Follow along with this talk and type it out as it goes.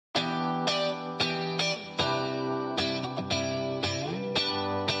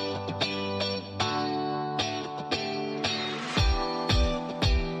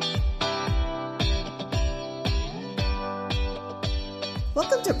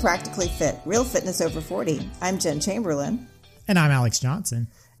Practically Fit, Real Fitness Over 40. I'm Jen Chamberlain. And I'm Alex Johnson.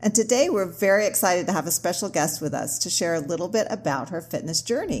 And today we're very excited to have a special guest with us to share a little bit about her fitness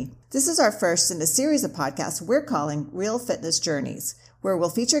journey. This is our first in a series of podcasts we're calling Real Fitness Journeys, where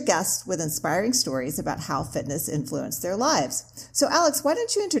we'll feature guests with inspiring stories about how fitness influenced their lives. So Alex, why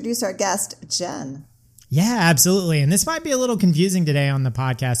don't you introduce our guest, Jen? Yeah, absolutely. And this might be a little confusing today on the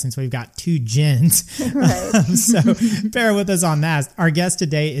podcast since we've got two Jens. Right. So bear with us on that. Our guest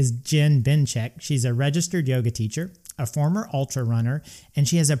today is Jen Binchek. She's a registered yoga teacher, a former ultra runner, and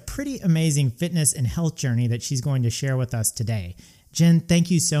she has a pretty amazing fitness and health journey that she's going to share with us today. Jen, thank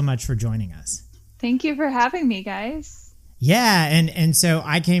you so much for joining us. Thank you for having me, guys. Yeah, and so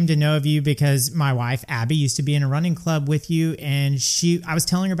I came to know of you because my wife, Abby, used to be in a running club with you, and I was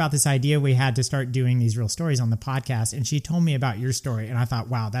telling her about this idea we had to start doing these real stories on the podcast, and she told me about your story, and I thought,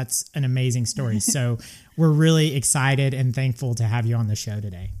 wow, that's an amazing story. So we're really excited and thankful to have you on the show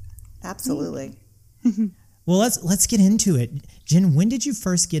today. Absolutely. Well, let's get into it. Jen, when did you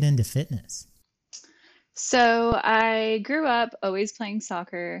first get into fitness? So I grew up always playing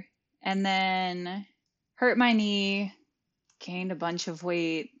soccer and then hurt my knee, gained a bunch of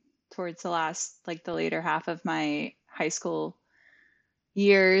weight towards the later half of my high school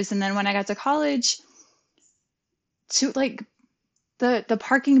years. And then when I got to college, the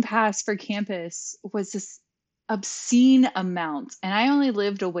parking pass for campus was this obscene amount. And I only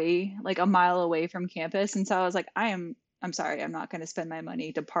lived away, like a mile away from campus. And so I was like, I'm sorry, I'm not going to spend my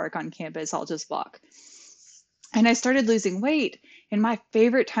money to park on campus. I'll just walk. And I started losing weight. And my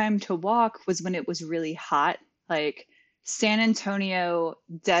favorite time to walk was when it was really hot, like San Antonio,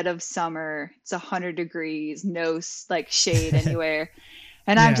 dead of summer. It's 100 degrees, no shade anywhere.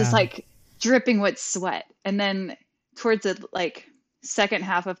 And I'm just dripping with sweat. And then towards the second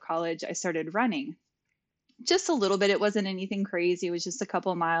half of college, I started running just a little bit. It wasn't anything crazy. It was just a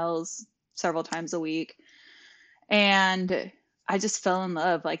couple miles several times a week. And I just fell in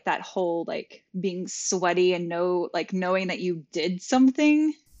love, that whole being sweaty and knowing that you did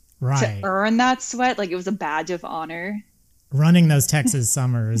something to earn that sweat. It was a badge of honor. Running those Texas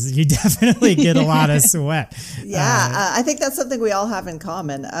summers, you definitely get a lot of sweat. Yeah, I think that's something we all have in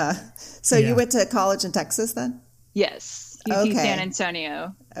common. So you went to college in Texas then? Yes, UT San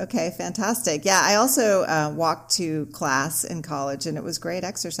Antonio. Okay, fantastic. Yeah, I also walked to class in college, and it was great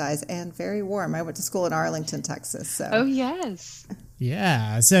exercise and very warm. I went to school in Arlington, Texas. So. Oh, yes.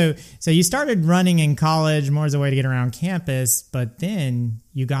 Yeah. So you started running in college more as a way to get around campus, but then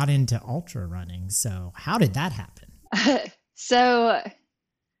you got into ultra running. So how did that happen? So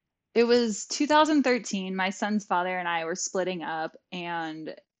it was 2013. My son's father and I were splitting up,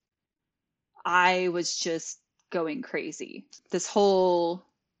 and I was just going crazy. This whole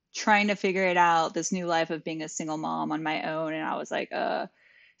trying to figure it out, this new life of being a single mom on my own. And I was like,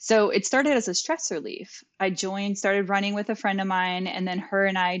 So it started as a stress relief. I started running with a friend of mine, and then her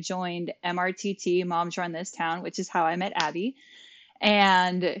and I joined MRTT, Moms Run This Town, which is how I met Abby,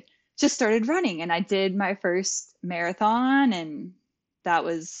 and just started running. And I did my first marathon, and that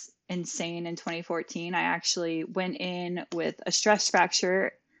was insane in 2014. I actually went in with a stress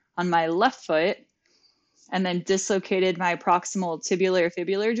fracture on my left foot and then dislocated my proximal tibular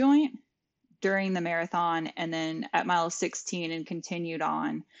fibular joint during the marathon, and then at mile 16 and continued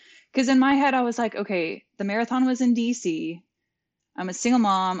on. Because in my head, I was like, okay, the marathon was in DC. I'm a single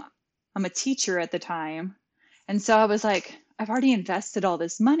mom. I'm a teacher at the time. And so I was like, I've already invested all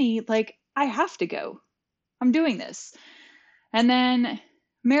this money. I have to go. I'm doing this. And then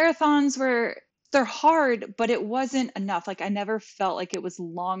marathons they're hard, but it wasn't enough. I never felt like it was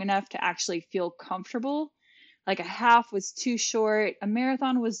long enough to actually feel comfortable. A half was too short. A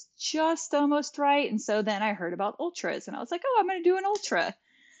marathon was just almost right. And so then I heard about ultras, and I was like, oh, I'm going to do an ultra.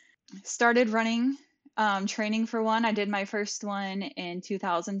 Started running, training for one. I did my first one in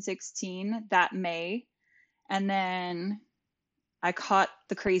 2016, that May. And then I caught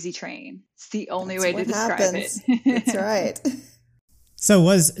the crazy train. It's the only way to describe it. That's right. So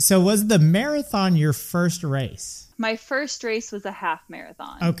was the marathon your first race? My first race was a half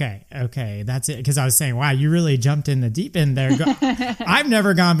marathon. Okay. That's it. Because I was saying, wow, you really jumped in the deep end there. I've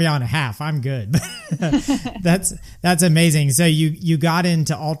never gone beyond a half. I'm good. That's amazing. So you got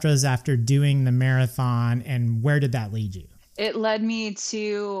into ultras after doing the marathon, and where did that lead you? It led me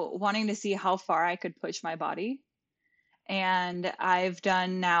to wanting to see how far I could push my body. And I've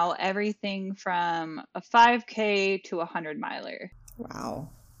done now everything from a 5K to a 100-miler. Wow.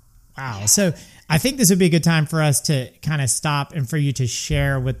 So I think this would be a good time for us to kind of stop and for you to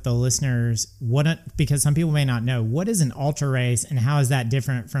share with the listeners because some people may not know, what is an ultra race and how is that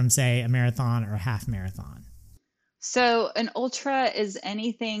different from, say, a marathon or a half marathon? So an ultra is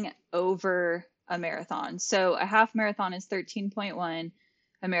anything over a marathon. So a half marathon is 13.1,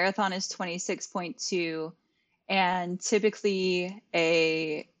 a marathon is 26.2, and typically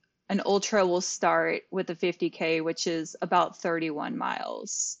a an ultra will start with a 50K, which is about 31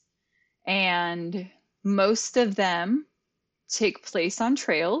 miles. And most of them take place on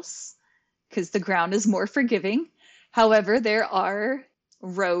trails because the ground is more forgiving. However, there are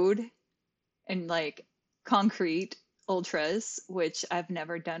road and like concrete ultras, which I've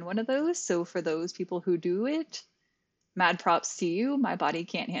never done one of those. So for those people who do it, mad props to you. My body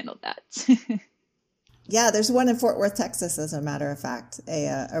can't handle that. Yeah, there's one in Fort Worth, Texas, as a matter of fact,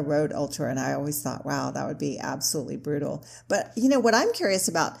 a road ultra, and I always thought, wow, that would be absolutely brutal. But what I'm curious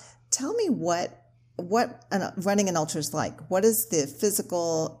about, tell me what running an ultra is like. What is the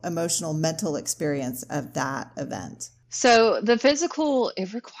physical, emotional, mental experience of that event? So the physical,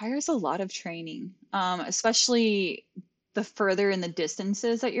 it requires a lot of training, especially the further in the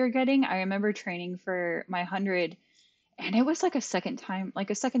distances that you're getting. I remember training for my 100, and it was like a second time,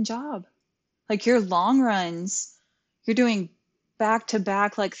 like a second job. Like your long runs, you're doing back to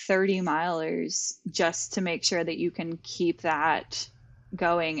back like 30 milers just to make sure that you can keep that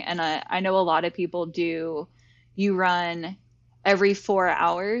going. And I know a lot of people do, you run every 4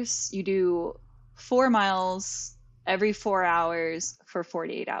 hours, you do 4 miles every 4 hours for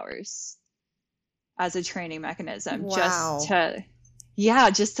 48 hours as a training mechanism, Wow.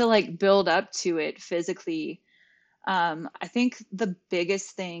 just to like build up to it physically. I think the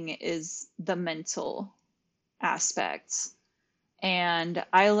biggest thing is the mental aspect. And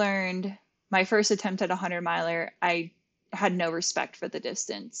I learned my first attempt at a 100 miler, I had no respect for the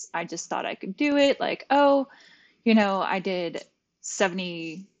distance. I just thought I could do it. Like, oh, I did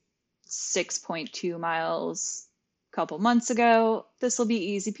 76.2 miles a couple months ago. This will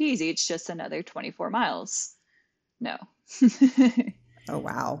be easy peasy. It's just another 24 miles. No. Oh,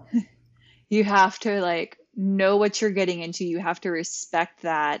 wow. You have to like know what you're getting into. You have to respect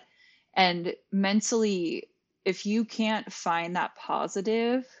that. And mentally, if you can't find that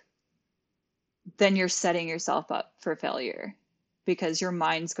positive, then you're setting yourself up for failure because your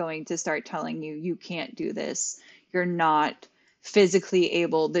mind's going to start telling you, you can't do this. You're not physically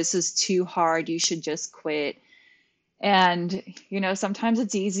able. This is too hard. You should just quit. And, sometimes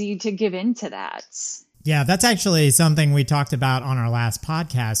it's easy to give in to that. Yeah, that's actually something we talked about on our last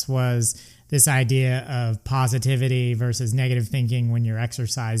podcast, was this idea of positivity versus negative thinking when you're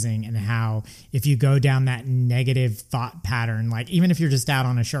exercising, and how if you go down that negative thought pattern, like even if you're just out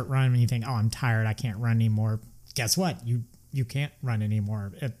on a short run and you think, oh, I'm tired, I can't run anymore. Guess what? You can't run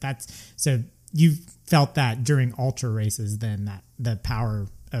anymore. So you felt that during ultra races, then, that the power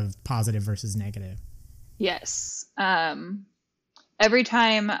of positive versus negative. Yes. Every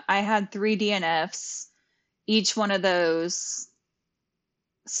time I had 3 DNFs, each one of those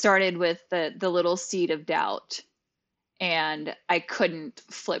started with the little seed of doubt, and I couldn't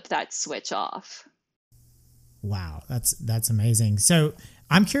flip that switch off. Wow, that's amazing. So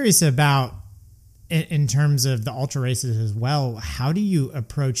I'm curious about, in terms of the ultra races as well, how do you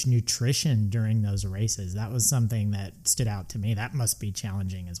approach nutrition during those races? That was something that stood out to me. That must be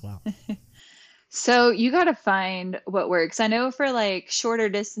challenging as well. So you got to find what works. I know for like shorter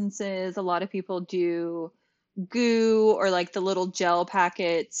distances, a lot of people do goo or like the little gel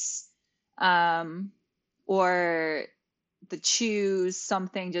packets, or the chews,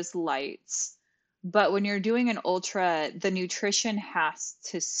 something just light. But when you're doing an ultra, the nutrition has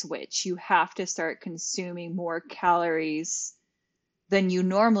to switch. You have to start consuming more calories than you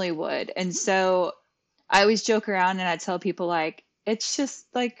normally would. And so I always joke around and I tell people, like, it's just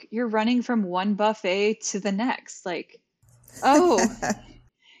like you're running from one buffet to the next. Like, oh,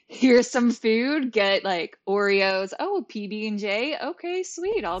 here's some food, get like Oreos. Oh, PB&J. Okay,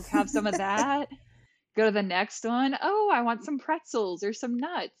 sweet. I'll have some of that. Go to the next one. Oh, I want some pretzels or some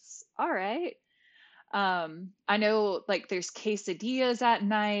nuts. All right. I know like there's quesadillas at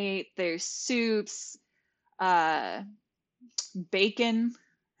night, there's soups, bacon.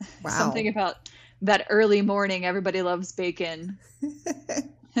 Something Wow. about that early morning. Everybody loves bacon.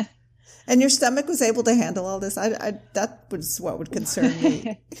 And your stomach was able to handle all this? That was what would concern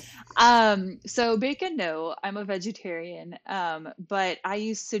me. So bacon, no, I'm a vegetarian. But I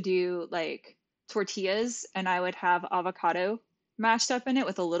used to do like tortillas, and I would have avocado mashed up in it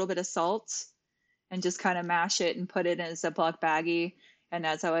with a little bit of salt, and just kind of mash it and put it in a Ziploc baggie. And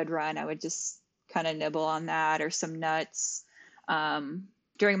as I would run, I would just kind of nibble on that or some nuts.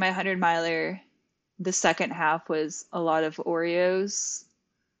 During my 100 miler, the second half was a lot of Oreos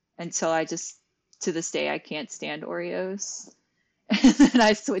until to this day, I can't stand Oreos. And then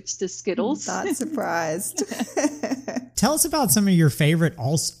I switched to Skittles. Not surprised. Tell us about some of your favorite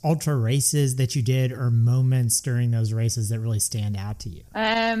ultra races that you did or moments during those races that really stand out to you.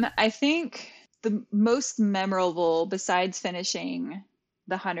 I think the most memorable, besides finishing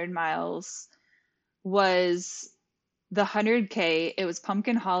the 100 miles, was the 100K. It was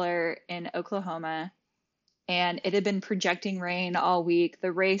Pumpkin Holler in Oklahoma, and it had been projecting rain all week.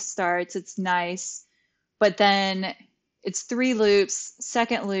 The race starts, it's nice, but then it's 3 loops.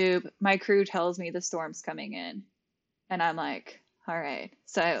 Second loop, my crew tells me the storm's coming in, and I'm like, all right.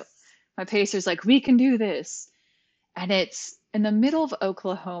 So my pacer's like, we can do this. And it's in the middle of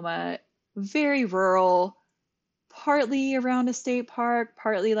Oklahoma, very rural, partly around a state park,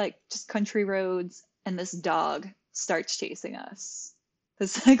 partly like just country roads. And this dog starts chasing us.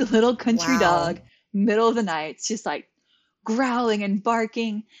 This like little country dog, middle of the night, it's just like growling and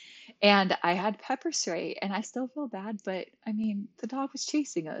barking. And I had pepper spray, and I still feel bad, but I mean, the dog was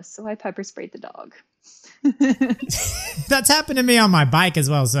chasing us, so I pepper sprayed the dog. That's happened to me on my bike as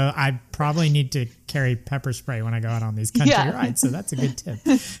well, so I probably need to carry pepper spray when I go out on these country rides, so that's a good tip.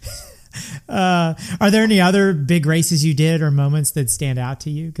 Are there any other big races you did or moments that stand out to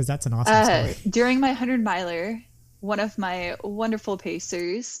you? Because that's an awesome story. During my 100-miler, one of my wonderful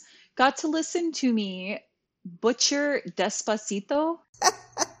pacers got to listen to me butcher Despacito.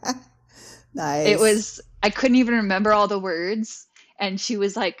 Nice. I couldn't even remember all the words. And she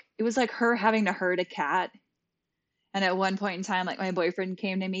was like, it was like her having to herd a cat. And at one point in time, like my boyfriend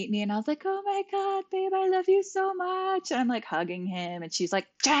came to meet me and I was like, oh my God, babe, I love you so much. And I'm like hugging him and she's like,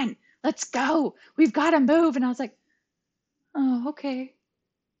 Jen, let's go. We've got to move. And I was like, oh, okay.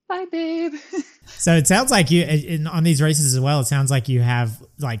 Bye, babe. So it sounds like you, on these races as well, it sounds like you have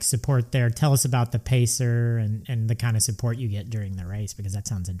like support there. Tell us about the pacer and the kind of support you get during the race, because that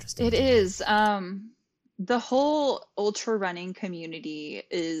sounds interesting. It is. The whole ultra running community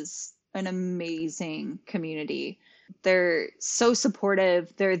is an amazing community. They're so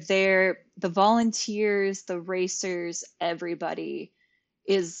supportive. They're there. The volunteers, the racers, everybody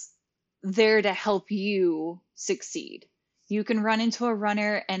is there to help you succeed. You can run into a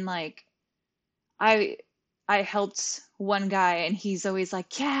runner and like, I helped one guy and he's always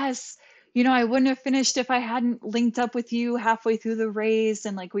like, yes, you know, I wouldn't have finished if I hadn't linked up with you halfway through the race.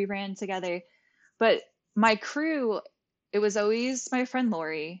 And like, we ran together, but my crew, it was always my friend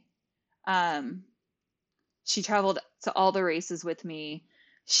Lori. She traveled to all the races with me.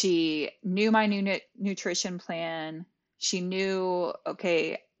 She knew my new nutrition plan. She knew,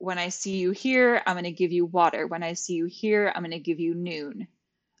 okay, when I see you here, I'm going to give you water. When I see you here, I'm going to give you noon,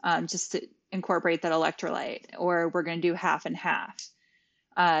 just to incorporate that electrolyte, or we're going to do half and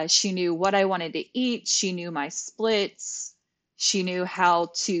half. She knew what I wanted to eat. She knew my splits. She knew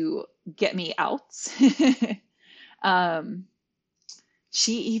how to get me out.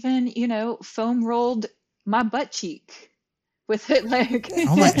 She even, you know, foam rolled my butt cheek with it. Like,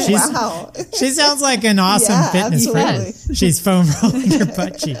 oh my, wow. She sounds like an awesome fitness friend. She's foam rolling your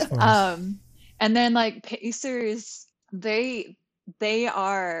butt cheek for us. And then like pacers, they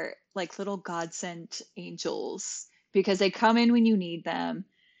are like little God sent angels, because they come in when you need them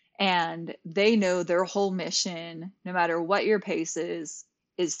and they know their whole mission, no matter what your pace is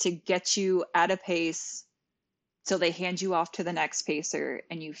to get you at a pace till they hand you off to the next pacer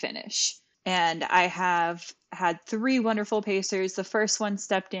and you finish. And I have had 3 wonderful pacers. The first one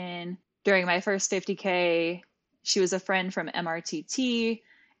stepped in during my first 50K. She was a friend from MRTT,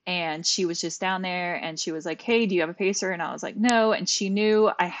 and she was just down there and she was like, hey, do you have a pacer? And I was like, no. And she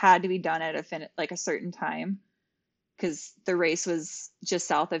knew I had to be done at a certain time, because the race was just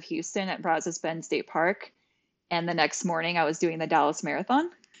south of Houston at Brazos Bend State Park. And the next morning I was doing the Dallas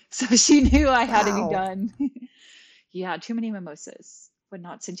Marathon. So she knew I had to be done. Yeah, too many mimosas. Would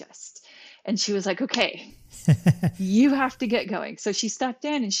not suggest. And she was like, okay, you have to get going. So she stepped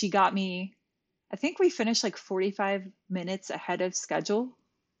in and she got me, I think we finished like 45 minutes ahead of schedule,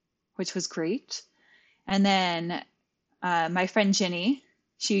 which was great. And then my friend Jenny,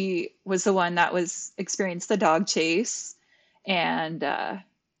 she was the one that experienced the dog chase and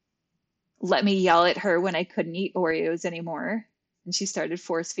let me yell at her when I couldn't eat Oreos anymore. And she started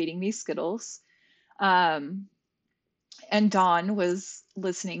force feeding me Skittles. And Dawn was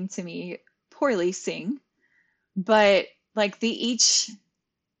listening to me poorly sing, but like they each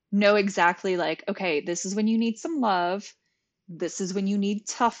know exactly like, okay, this is when you need some love. This is when you need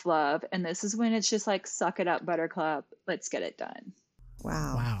tough love. And this is when it's just like, suck it up, buttercup. Let's get it done.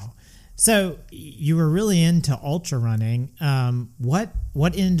 Wow. So you were really into ultra running.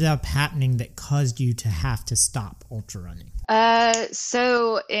 What ended up happening that caused you to have to stop ultra running?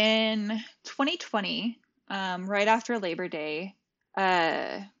 So in 2020, right after Labor Day,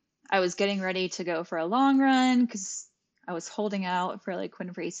 I was getting ready to go for a long run because I was holding out for like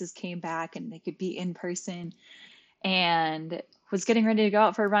when races came back and they could be in person, and was getting ready to go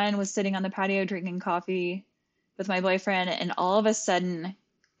out for a run, was sitting on the patio drinking coffee with my boyfriend, and all of a sudden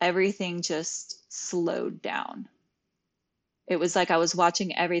everything just slowed down. It was like I was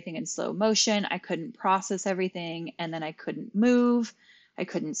watching everything in slow motion. I couldn't process everything, and then I couldn't move. I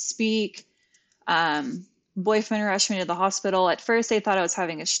couldn't speak. Boyfriend rushed me to the hospital. At first, they thought I was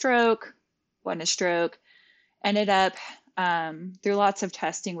having a stroke. Wasn't a stroke. Ended up through lots of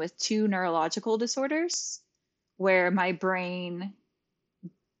testing with 2 neurological disorders where my brain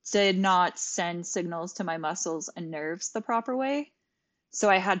did not send signals to my muscles and nerves the proper way. So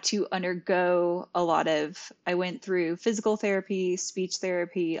I had to undergo I went through physical therapy, speech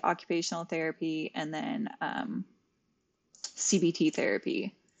therapy, occupational therapy, and then CBT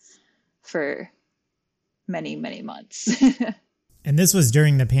therapy for many, many months. And this was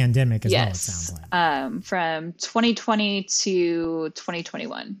during the pandemic as well, it Yes. sounds like. From 2020 to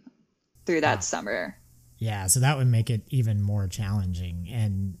 2021 through that Wow. summer. Yeah, so that would make it even more challenging.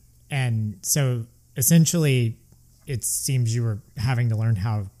 And so essentially it seems you were having to learn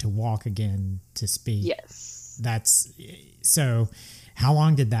how to walk again, to speak. Yes. That's so how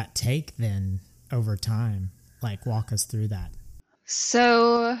long did that take then over time? Like, walk us through that.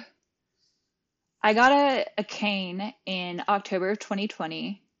 So I got a cane in October of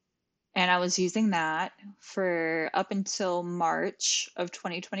 2020, and I was using that for up until March of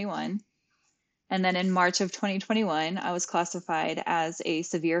 2021. And then in March of 2021, I was classified as a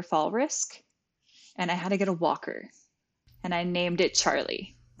severe fall risk, and I had to get a walker, and I named it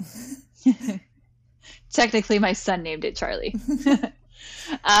Charlie. Technically, my son named it Charlie.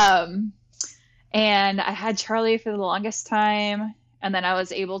 And I had Charlie for the longest time, and then I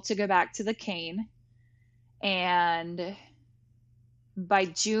was able to go back to the cane. And by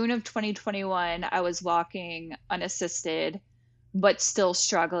June of 2021, I was walking unassisted, but still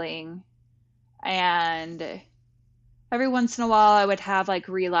struggling. And every once in a while, I would have like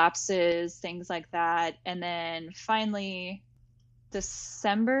relapses, things like that. And then finally,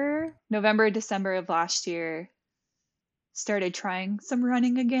 November, December of last year, started trying some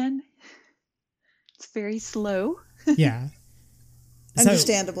running again. It's very slow. Yeah.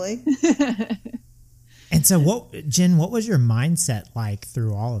 Understandably. And so Jen, what was your mindset like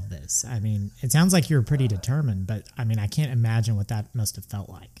through all of this? I mean, it sounds like you were pretty determined, but I mean, I can't imagine what that must have felt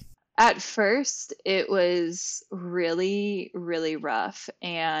like. At first, it was really, really rough.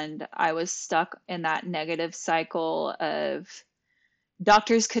 And I was stuck in that negative cycle of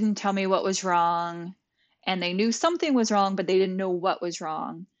doctors couldn't tell me what was wrong. And they knew something was wrong, but they didn't know what was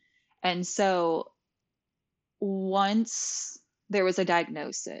wrong. And so once there was a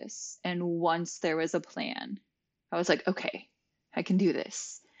diagnosis and once there was a plan, I was like, okay, I can do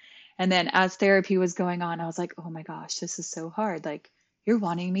this. And then as therapy was going on, I was like, oh my gosh, this is so hard. Like, you're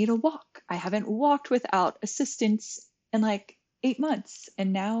wanting me to walk. I haven't walked without assistance in like 8 months.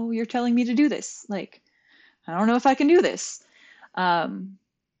 And now you're telling me to do this. Like, I don't know if I can do this.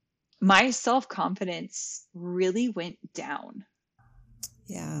 My self-confidence really went down.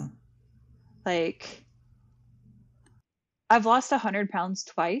 Yeah. Like, I've lost 100 pounds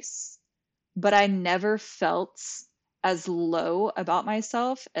twice, but I never felt as low about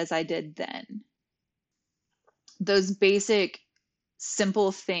myself as I did then. Those basic,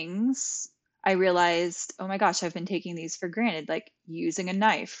 simple things, I realized, oh my gosh, I've been taking these for granted, like using a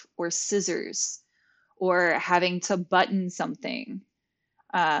knife or scissors or having to button something.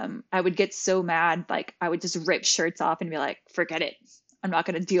 I would get so mad, like I would just rip shirts off and be like, forget it. I'm not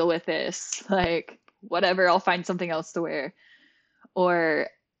going to deal with this. Like, whatever, I'll find something else to wear. Or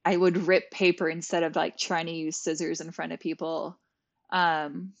I would rip paper instead of like trying to use scissors in front of people.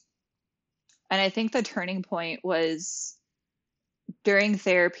 And I think the turning point was during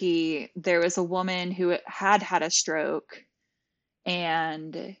therapy. There was a woman who had had a stroke,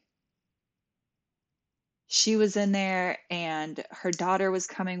 and she was in there, and her daughter was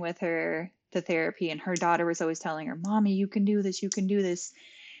coming with her to therapy, and her daughter was always telling her, Mommy, you can do this, you can do this.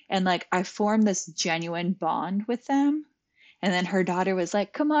 And like, I formed this genuine bond with them. And then her daughter was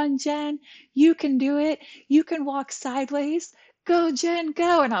like, come on, Jen, you can do it. You can walk sideways. Go, Jen,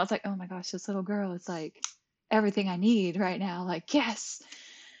 go. And I was like, oh my gosh, this little girl is like everything I need right now. Like, yes.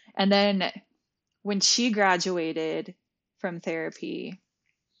 And then when she graduated from therapy,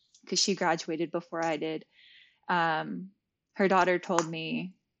 because she graduated before I did, her daughter told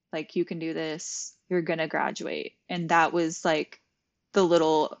me, like, you can do this. You're going to graduate. And that was like the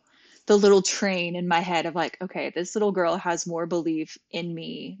little train in my head of like, okay, this little girl has more belief in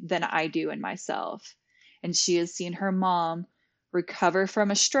me than I do in myself. And she has seen her mom recover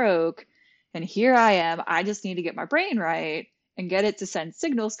from a stroke. And here I am. I just need to get my brain right and get it to send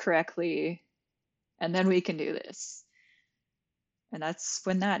signals correctly. And then we can do this. And that's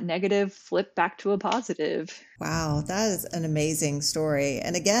when that negative flipped back to a positive. Wow, that is an amazing story.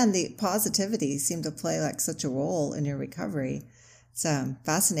 And again, the positivity seemed to play like such a role in your recovery. It's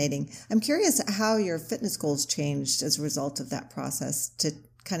fascinating. I'm curious how your fitness goals changed as a result of that process to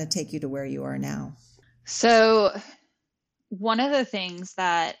kind of take you to where you are now. So one of the things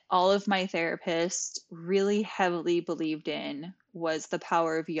that all of my therapists really heavily believed in was the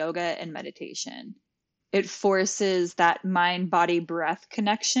power of yoga and meditation. It forces that mind, body, breath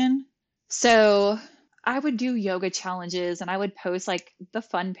connection. So I would do yoga challenges and I would post like the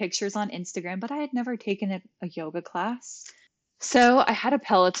fun pictures on Instagram, but I had never taken a yoga class. So I had a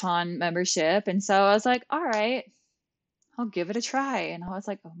Peloton membership. And so I was like, all right, I'll give it a try. And I was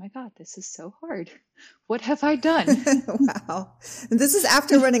like, oh my God, this is so hard. What have I done? Wow. And this is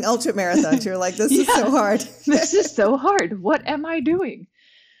after running ultra marathons. You're like, this is so hard. This is so hard. What am I doing?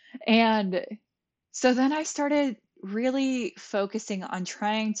 And so then I started really focusing on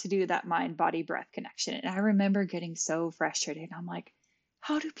trying to do that mind, body, breath connection. And I remember getting so frustrated. I'm like,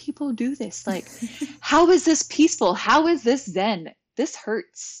 how do people do this? Like, how is this peaceful? How is this Zen? This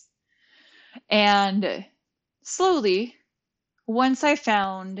hurts. And slowly, once I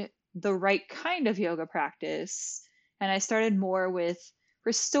found the right kind of yoga practice, and I started more with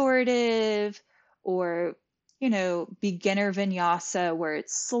restorative or beginner vinyasa where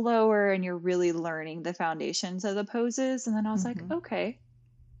it's slower and you're really learning the foundations of the poses. And then I was like, okay,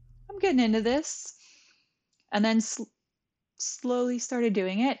 I'm getting into this. And then slowly started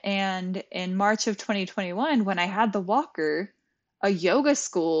doing it. And in March of 2021, when I had the walker, a yoga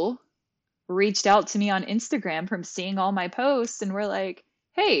school reached out to me on Instagram from seeing all my posts and were like,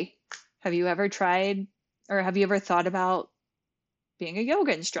 hey, have you ever tried or have you ever thought about being a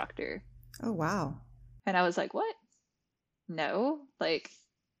yoga instructor? Oh, wow. And I was like, what? No, like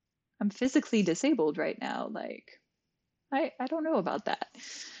I'm physically disabled right now. Like, I don't know about that.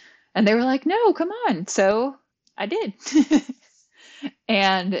 And they were like, no, come on. So I did.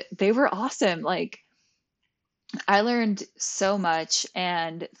 And they were awesome. Like I learned so much.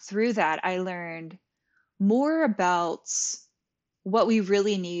 And through that, I learned more about what we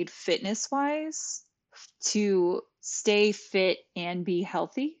really need fitness wise to stay fit and be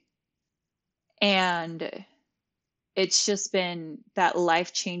healthy. And it's just been that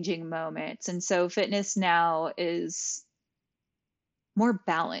life-changing moment. And so fitness now is more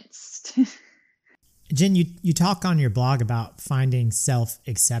balanced. Jen, you talk on your blog about finding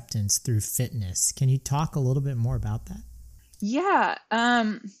self-acceptance through fitness. Can you talk a little bit more about that? Yeah.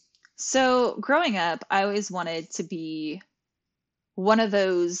 So growing up, I always wanted to be one of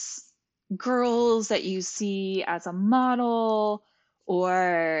those girls that you see as a model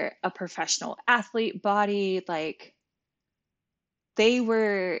or a professional athlete body. Like they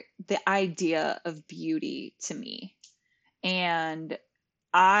were the idea of beauty to me. And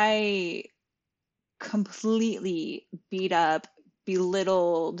I completely beat up,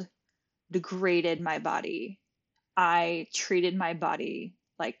 belittled, degraded my body. I treated my body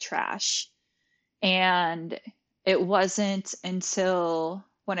like trash. And it wasn't until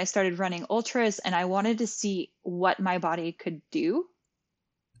when I started running ultras and I wanted to see what my body could do.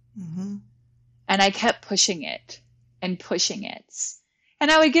 And I kept pushing it and pushing it. And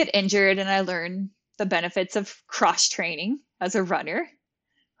I would get injured and I learned the benefits of cross training as a runner.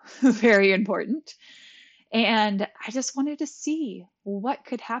 Very important. And I just wanted to see what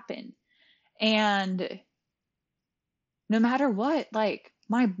could happen. And no matter what, like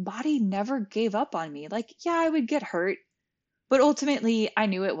my body never gave up on me. Like, yeah, I would get hurt, but ultimately I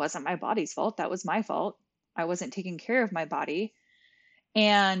knew it wasn't my body's fault. That was my fault. I wasn't taking care of my body.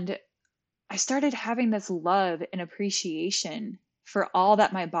 And I started having this love and appreciation for all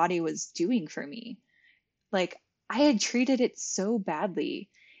that my body was doing for me. Like I had treated it so badly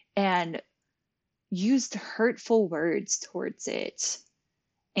and used hurtful words towards it.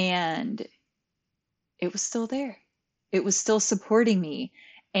 And it was still there. It was still supporting me.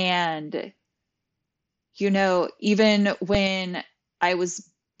 And, even when I was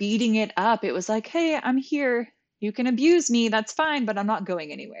beating it up, it was like, hey, I'm here. You can abuse me. That's fine, but I'm not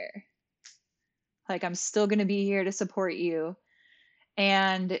going anywhere. Like, I'm still going to be here to support you.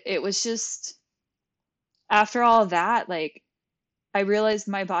 And it was just, after all of that, like, I realized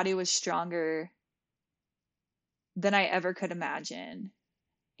my body was stronger than I ever could imagine.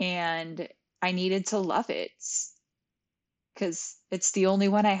 And I needed to love it because it's the only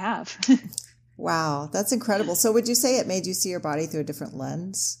one I have. Wow, that's incredible. So would you say it made you see your body through a different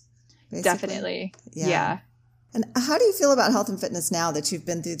lens? Basically? Definitely. Yeah. And how do you feel about health and fitness now that you've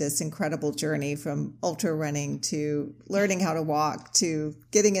been through this incredible journey from ultra running to learning how to walk to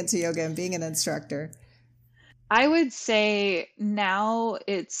getting into yoga and being an instructor? I would say now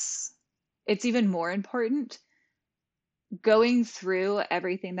it's even more important. Going through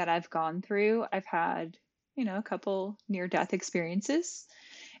everything that I've gone through, I've had, a couple near-death experiences,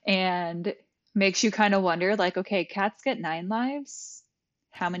 and makes you kind of wonder, like, okay, cats get 9 lives.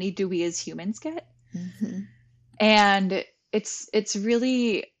 How many do we as humans get? Mm-hmm. And it's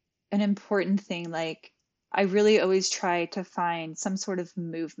really an important thing. Like, I really always try to find some sort of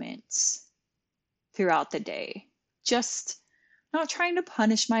movement throughout the day. Just not trying to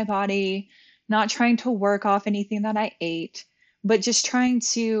punish my body, not trying to work off anything that I ate, but just trying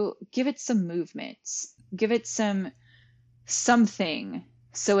to give it some movement, give it something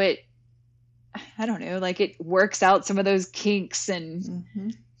so I don't know, like it works out some of those kinks and Mm-hmm.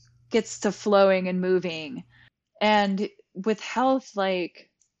 gets to flowing and moving. And with health, like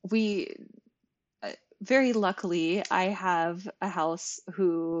we very luckily, I have a house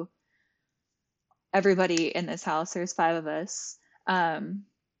who everybody in this house, there's 5 of us,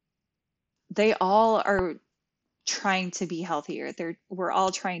 they all are trying to be healthier. We're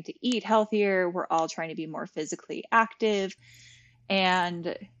all trying to eat healthier. We're all trying to be more physically active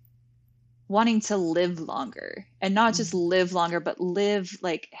and wanting to live longer, and not just live longer, but live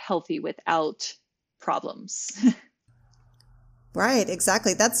like healthy without problems. Right,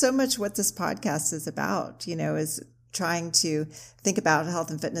 exactly. That's so much what this podcast is about, is trying to think about health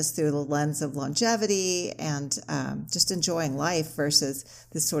and fitness through the lens of longevity and just enjoying life versus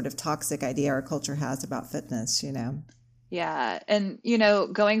this sort of toxic idea our culture has about fitness, Yeah. And,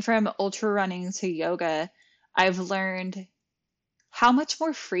 going from ultra running to yoga, I've learned how much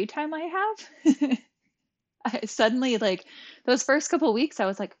more free time I have. I suddenly, like, those first couple of weeks, I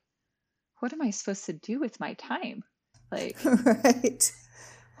was like, what am I supposed to do with my time? Like, right.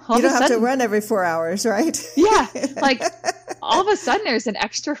 all You of don't a have to sudden, run every 4 hours, right? yeah, like all of a sudden there's an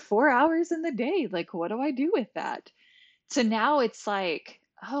extra 4 hours in the day. Like, what do I do with that? So now it's like,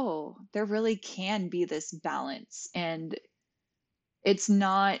 oh, there really can be this balance, and it's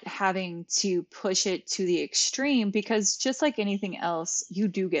not having to push it to the extreme, because just like anything else, you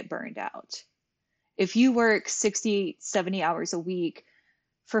do get burned out. If you work 60, 70 hours a week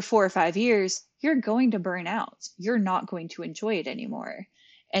for 4 or 5 years, you're going to burn out. You're not going to enjoy it anymore.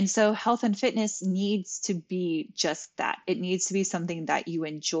 And so health and fitness needs to be just that. It needs to be something that you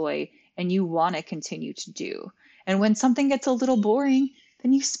enjoy and you want to continue to do. And when something gets a little boring,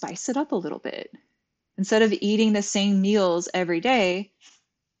 then you spice it up a little bit. Instead of eating the same meals every day,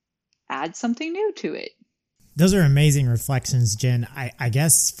 add something new to it. Those are amazing reflections, Jen. I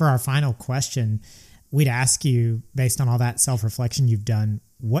guess for our final question, we'd ask you, based on all that self-reflection you've done,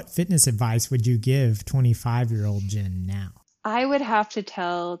 what fitness advice would you give 25-year-old Jen now? I would have to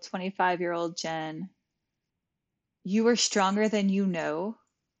tell 25-year-old Jen, you are stronger than you know,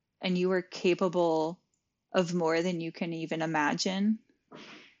 and you are capable of more than you can even imagine.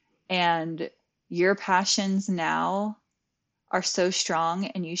 And your passions now are so strong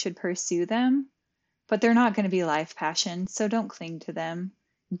and you should pursue them, but they're not going to be life passions. So don't cling to them.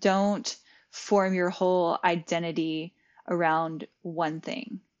 Don't form your whole identity around one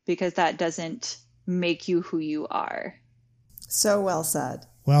thing, because that doesn't make you who you are. So well said.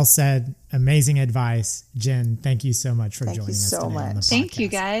 Well said. Amazing advice. Jen, thank you so much for joining us today on the podcast. Thank you,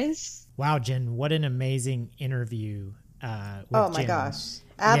 guys. Wow, Jen, what an amazing interview with Oh my Jen. gosh.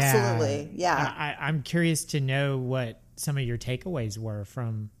 Absolutely. Yeah. I'm curious to know what some of your takeaways were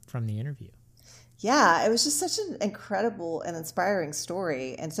from the interview. Yeah, it was just such an incredible and inspiring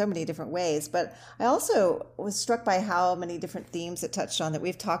story in so many different ways. But I also was struck by how many different themes it touched on that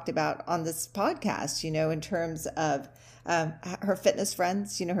we've talked about on this podcast, in terms of her fitness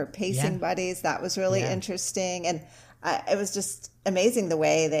friends, her pacing buddies. That was really interesting. And it was just amazing the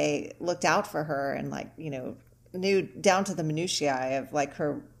way they looked out for her and knew down to the minutiae of like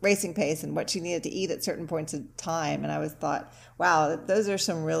her racing pace and what she needed to eat at certain points of time. And I was thought, wow, those are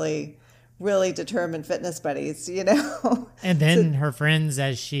some really determined fitness buddies, And then her friends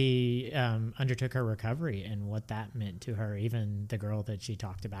as she undertook her recovery and what that meant to her. Even the girl that she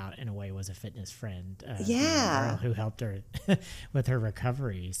talked about in a way was a fitness friend. The girl who helped her with her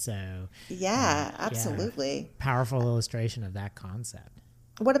recovery. So absolutely. Powerful illustration of that concept.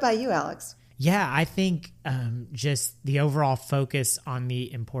 What about you, Alex? Yeah, I think just the overall focus on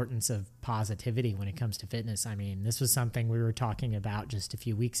the importance of positivity when it comes to fitness. I mean, this was something we were talking about just a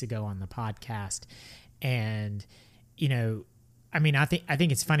few weeks ago on the podcast. And, I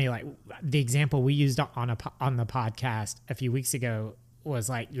think it's funny, like the example we used on the podcast a few weeks ago was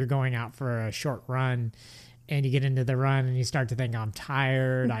like, you're going out for a short run and you get into the run and you start to think, I'm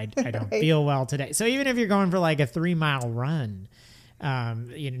tired. I don't Right. feel well today. So even if you're going for like a 3-mile run,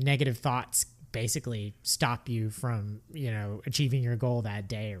 negative thoughts basically stop you from, achieving your goal that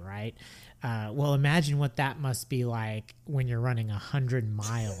day. Right. Well, imagine what that must be like when you're running 100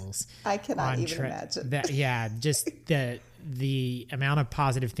 miles. I cannot even imagine. Just the amount of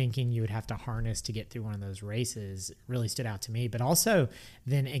positive thinking you would have to harness to get through one of those races really stood out to me. But also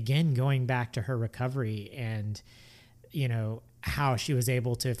then again, going back to her recovery and, how she was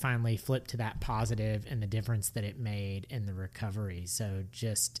able to finally flip to that positive and the difference that it made in the recovery. So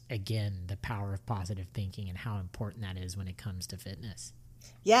just again, the power of positive thinking and how important that is when it comes to fitness.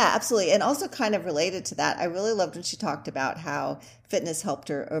 Yeah, absolutely. And also kind of related to that, I really loved when she talked about how fitness helped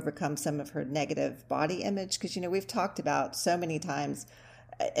her overcome some of her negative body image. Because, we've talked about so many times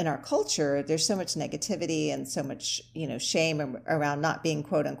in our culture, there's so much negativity and so much, shame around not being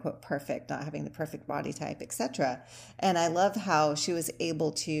quote unquote perfect, not having the perfect body type, etc. And I love how she was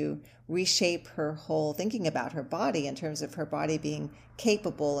able to reshape her whole thinking about her body in terms of her body being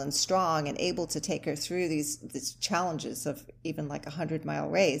capable and strong and able to take her through these challenges of even like 100-mile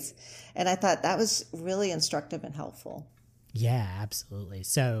race. And I thought that was really instructive and helpful. Yeah, absolutely.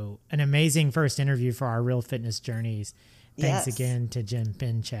 So an amazing first interview for our Real Fitness Journeys. Thanks again to Jen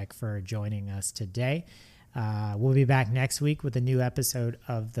Pinchek for joining us today. We'll be back next week with a new episode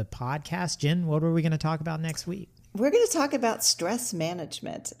of the podcast. Jen, what are we going to talk about next week? We're going to talk about stress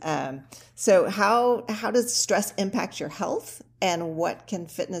management. So how does stress impact your health, and what can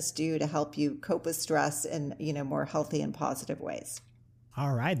fitness do to help you cope with stress in more healthy and positive ways?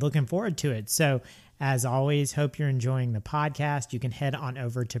 All right, looking forward to it. So as always, hope you're enjoying the podcast. You can head on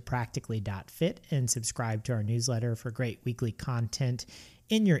over to practically.fit and subscribe to our newsletter for great weekly content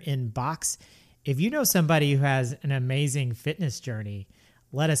in your inbox. If you know somebody who has an amazing fitness journey,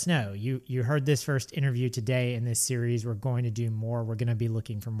 let us know. You heard this first interview today in this series. We're going to do more. We're going to be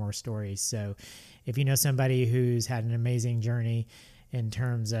looking for more stories. So if you know somebody who's had an amazing journey in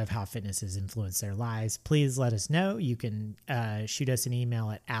terms of how fitness has influenced their lives, please let us know. You can shoot us an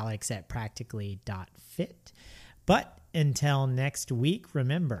email at alex@practically.fit. But until next week,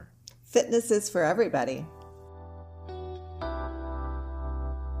 remember, fitness is for everybody.